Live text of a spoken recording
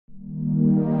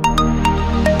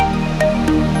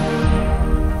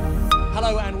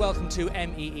welcome to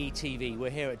MEE TV. We're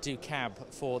here at Ducab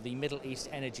for the Middle East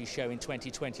Energy Show in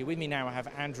 2020. With me now I have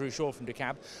Andrew Shaw from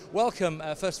Ducab. Welcome,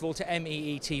 first of all, to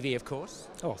MEE TV, of course.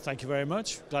 Oh, thank you very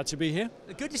much. Glad to be here.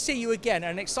 Good to see you again.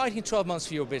 An exciting 12 months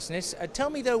for your business.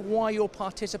 Tell me, though, why you're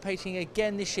participating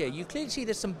again this year. You clearly see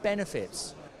there's some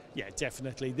benefits. Yeah,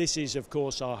 definitely. This is, of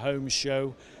course, our home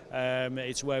show.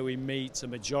 It's where we meet the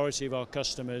majority of our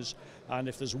customers, and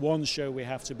if there's one show we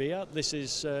have to be at, this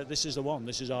is the one.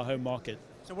 This is our home market.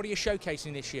 So what are you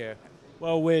showcasing this year?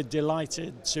 Well, we're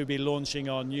delighted to be launching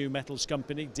our new metals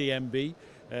company, DMB.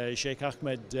 Sheikh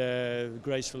Ahmed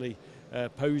gracefully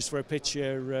posed for a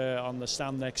picture on the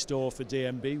stand next door for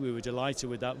DMB. We were delighted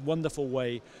with that wonderful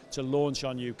way to launch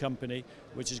our new company,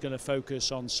 which is going to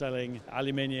focus on selling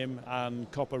aluminium and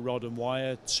copper rod and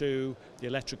wire to the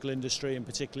electrical industry and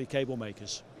particularly cable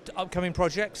makers. Upcoming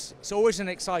projects. It's always an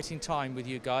exciting time with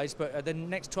you guys, but are the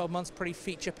next 12 months pretty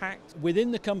feature-packed? Within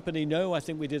the company, no. I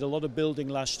think we did a lot of building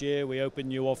last year. We opened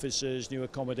new offices, new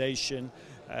accommodation.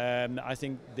 I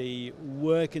think the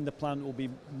work in the plant will be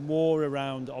more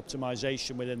around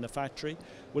optimization within the factory.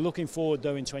 We're looking forward,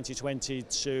 though, in 2020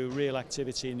 to real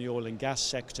activity in the oil and gas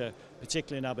sector,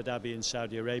 particularly in Abu Dhabi and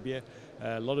Saudi Arabia.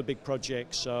 A lot of big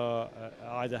projects are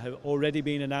either have already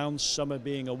been announced, some are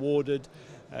being awarded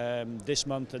this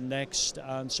month and next,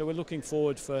 and so we're looking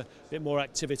forward for a bit more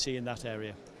activity in that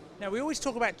area. Now, we always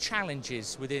talk about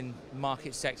challenges within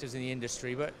market sectors in the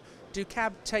industry, but do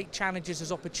Ducab take challenges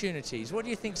as opportunities? What do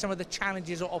you think some of the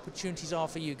challenges or opportunities are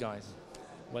for you guys?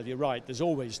 Well, you're right, there's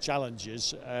always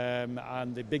challenges,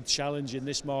 and the big challenge in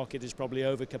this market is probably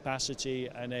overcapacity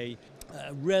and a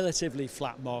relatively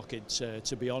flat market,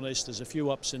 to be honest. There's a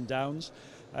few ups and downs,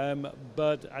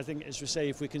 but I think, as we say,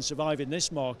 if we can survive in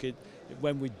this market,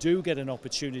 when we do get an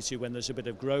opportunity, when there's a bit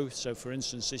of growth, so for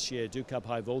instance this year Ducab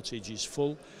High Voltage is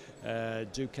full,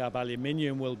 Ducab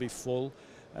Aluminium will be full.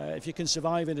 If you can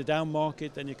survive in a down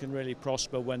market, then you can really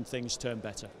prosper when things turn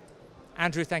better.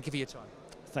 Andrew, thank you for your time.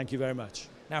 Thank you very much.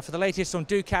 Now, for the latest on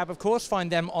Ducab, of course,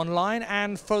 find them online,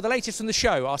 and for the latest on the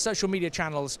show, our social media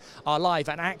channels are live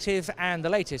and active, and the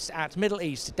latest at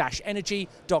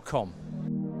middleeast-energy.com.